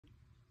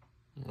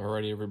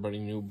Alrighty, everybody,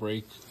 new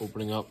break.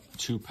 Opening up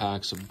 2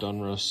 packs of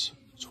Donruss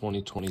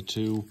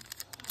 2022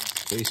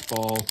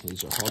 baseball.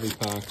 These are hobby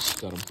packs.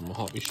 Got them from a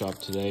hobby shop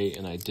today,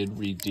 and I did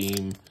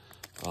redeem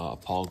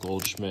Paul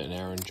Goldschmidt and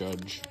Aaron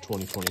Judge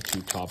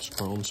 2022 Topps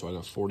Chrome, so I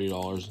got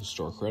 $40 in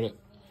store credit.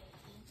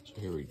 So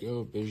here we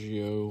go,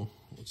 Biggio.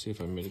 Let's see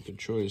if I made a good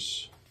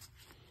choice.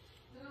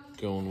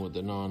 Going with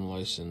the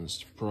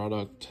non-licensed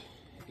product,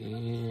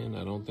 and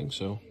I don't think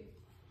so.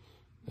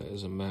 That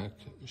is a Max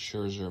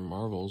Scherzer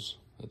Marvels.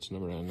 That's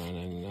numbered at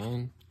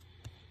 $9.99.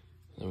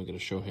 Then we get a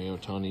Shohei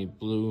Ohtani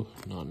blue,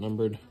 not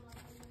numbered.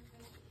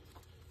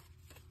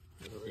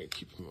 We're going to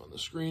keep him on the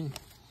screen.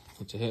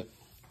 That's a hit.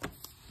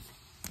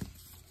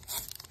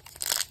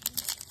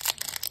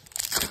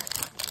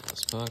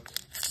 Last pack.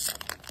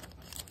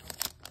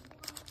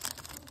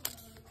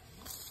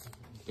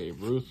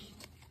 Babe Ruth.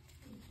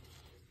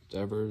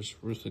 Devers,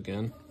 Ruth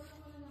again.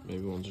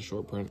 Maybe one's a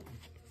short print.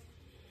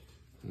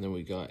 And then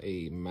we got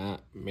a Matt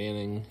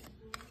Manning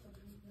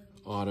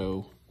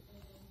auto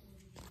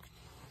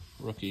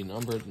rookie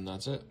numbered, and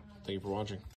that's it. Thank you for watching.